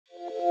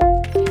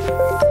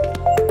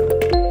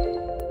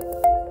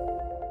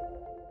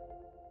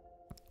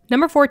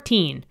Number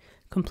 14,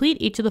 complete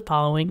each of the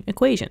following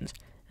equations.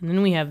 And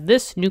then we have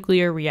this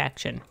nuclear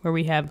reaction where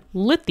we have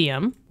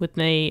lithium with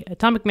an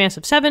atomic mass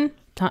of 7,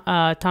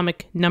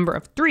 atomic number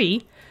of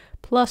 3,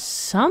 plus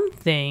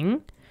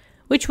something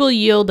which will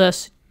yield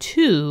us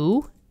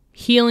 2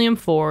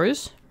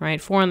 helium-4s,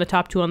 right? 4 on the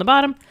top, 2 on the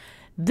bottom.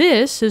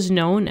 This is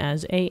known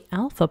as a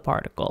alpha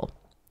particle.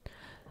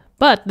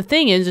 But the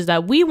thing is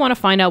that we want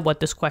to find out what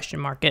this question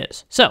mark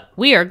is. So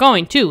we are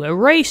going to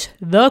erase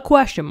the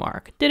question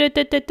mark.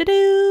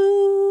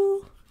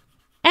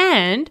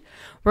 And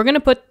we're going to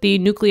put the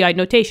nuclide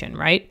notation,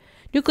 right?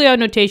 Nucleon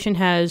notation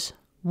has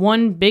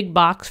one big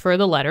box for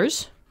the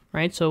letters,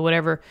 right? So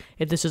whatever,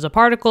 if this is a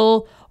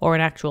particle or an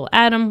actual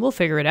atom, we'll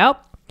figure it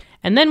out.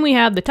 And then we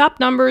have the top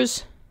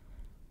numbers.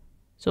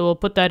 So we'll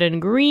put that in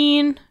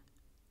green.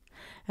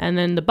 And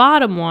then the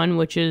bottom one,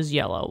 which is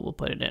yellow, we'll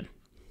put it in.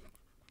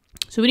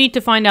 So we need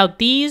to find out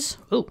these.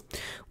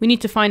 We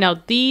need to find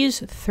out these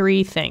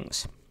 3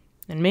 things.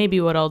 And maybe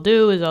what I'll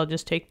do is I'll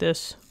just take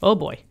this. Oh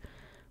boy,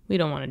 we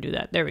don't want to do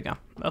that. There we go.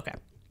 Okay.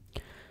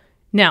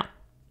 Now,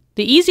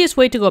 the easiest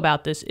way to go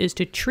about this is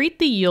to treat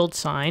the yield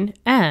sign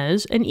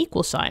as an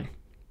equal sign.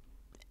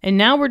 And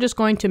now we're just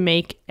going to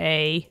make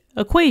an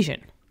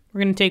equation.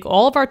 We're going to take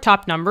all of our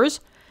top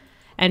numbers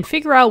and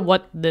figure out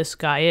what this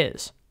guy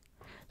is.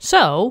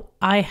 So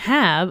I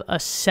have a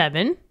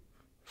 7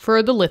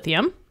 for the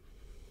lithium,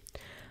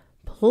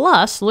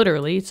 plus,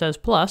 literally, it says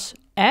plus,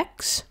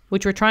 x,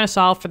 which we're trying to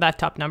solve for that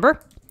top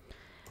number.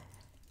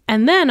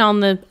 And then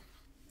on the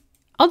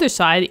other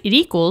side, it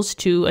equals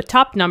to a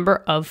top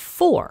number of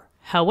 4.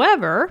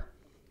 However,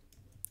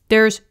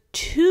 there's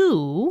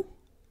 2,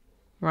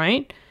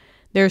 right?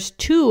 There's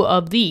 2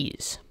 of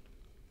these.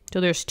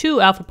 So there's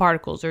 2 alpha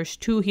particles. There's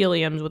 2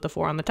 heliums with a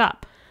 4 on the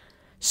top.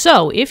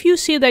 So if you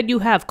see that you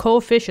have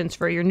coefficients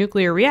for your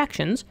nuclear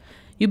reactions,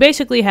 you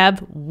basically have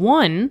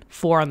 1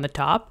 4 on the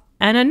top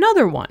and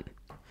another 1.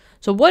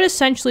 So what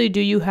essentially do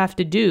you have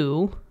to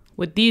do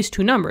with these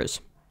 2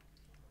 numbers?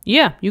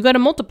 Yeah, you got to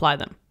multiply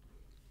them.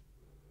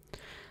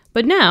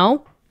 But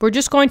now, we're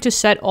just going to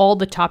set all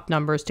the top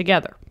numbers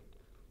together.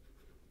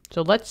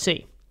 So let's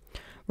see.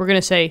 We're going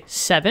to say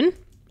 7.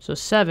 So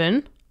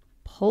 7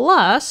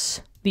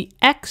 plus the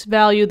x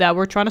value that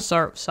we're trying to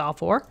solve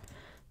for.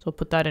 So we'll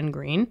put that in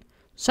green.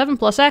 7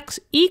 plus x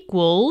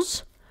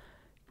equals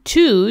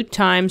 2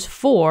 times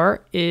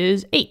 4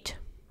 is 8.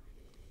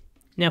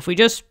 Now, if we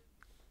just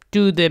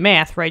do the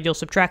math, right, you'll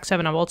subtract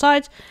 7 on both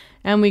sides,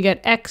 and we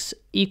get x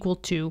equal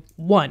to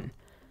 1.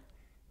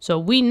 So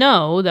we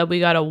know that we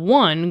got a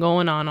 1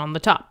 going on the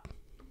top.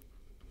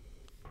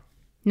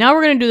 Now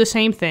we're going to do the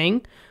same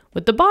thing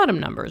with the bottom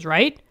numbers,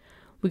 right?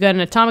 We got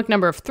an atomic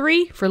number of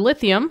 3 for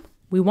lithium.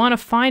 We want to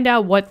find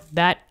out what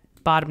that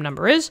bottom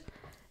number is.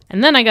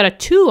 And then I got a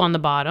 2 on the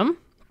bottom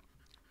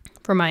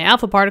for my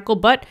alpha particle,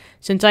 but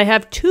since I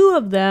have 2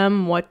 of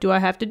them, what do I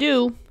have to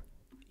do?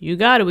 You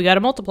got it. We got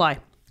to multiply.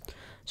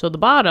 So the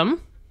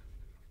bottom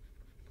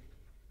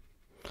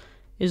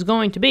is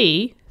going to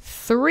be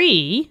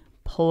 3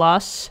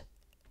 plus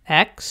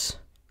x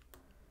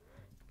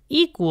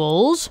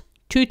equals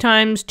 2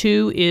 times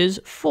 2 is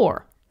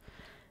 4.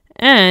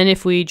 And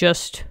if we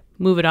just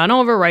move it on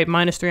over, right,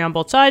 minus 3 on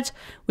both sides,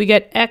 we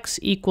get x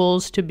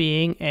equals to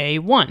being a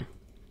 1.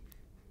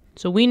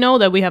 So we know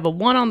that we have a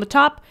 1 on the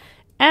top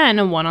and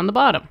a 1 on the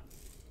bottom.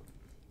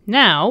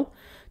 Now,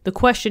 the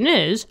question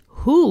is,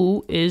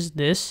 who is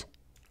this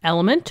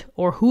element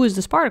or who is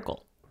this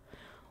particle?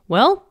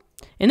 Well,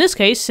 in this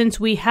case, since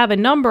we have a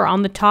number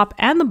on the top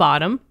and the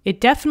bottom,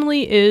 it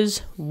definitely is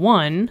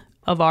one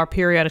of our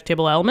periodic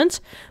table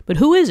elements, but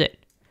who is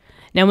it?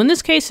 Now, in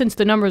this case, since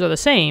the numbers are the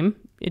same,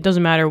 it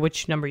doesn't matter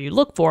which number you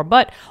look for,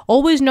 but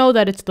always know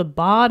that it's the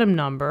bottom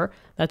number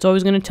that's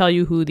always going to tell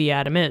you who the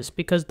atom is,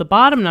 because the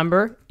bottom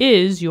number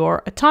is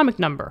your atomic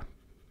number.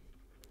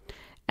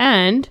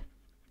 And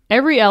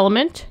every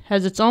element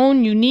has its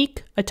own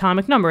unique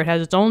atomic number. It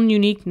has its own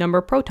unique number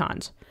of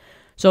protons.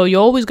 So you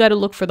always got to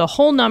look for the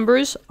whole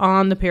numbers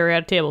on the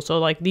periodic table. So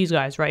like these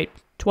guys, right?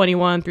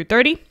 21 through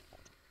 30.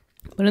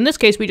 But in this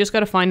case, we just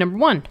got to find number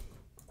 1.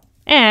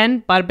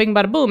 And bada bing,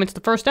 bada boom, it's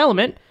the first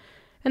element,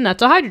 and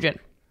that's a hydrogen.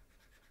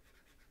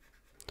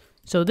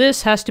 So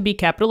this has to be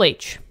capital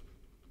H.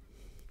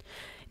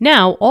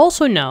 Now,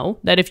 also know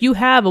that if you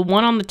have a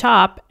 1 on the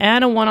top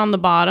and a 1 on the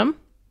bottom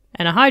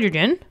and a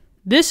hydrogen,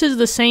 this is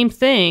the same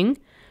thing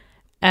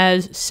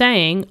as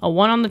saying a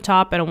 1 on the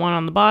top and a 1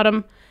 on the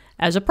bottom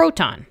as a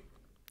proton.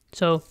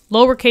 So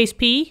lowercase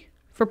p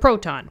for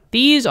proton.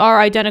 These are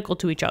identical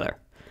to each other.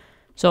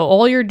 So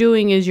all you're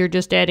doing is you're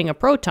just adding a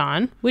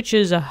proton, which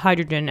is a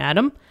hydrogen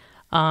atom,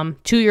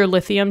 to your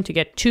lithium to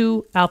get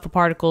 2 alpha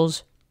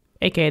particles,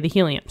 aka the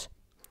heliums.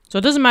 So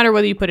it doesn't matter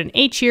whether you put an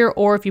H here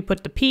or if you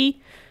put the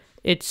P,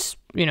 it's,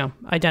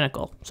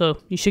 identical. So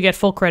you should get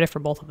full credit for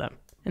both of them.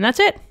 And that's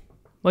it.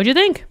 What'd you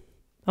think?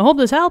 I hope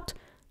this helped.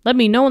 Let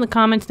me know in the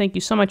comments. Thank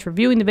you so much for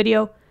viewing the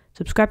video.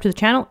 Subscribe to the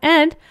channel,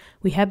 and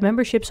we have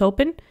memberships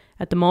open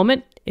at the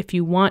moment. If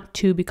you want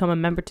to become a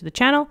member to the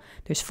channel,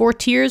 there's 4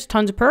 tiers,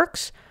 tons of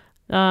perks.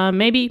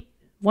 Maybe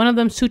one of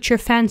them suits your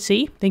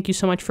fancy. Thank you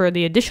so much for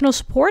the additional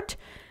support.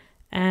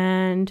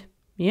 And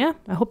yeah,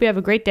 I hope you have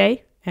a great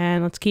day.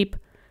 And let's keep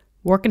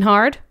working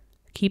hard.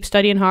 Keep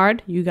studying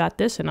hard. You got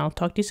this, and I'll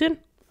talk to you soon.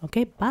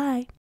 Okay,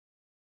 bye.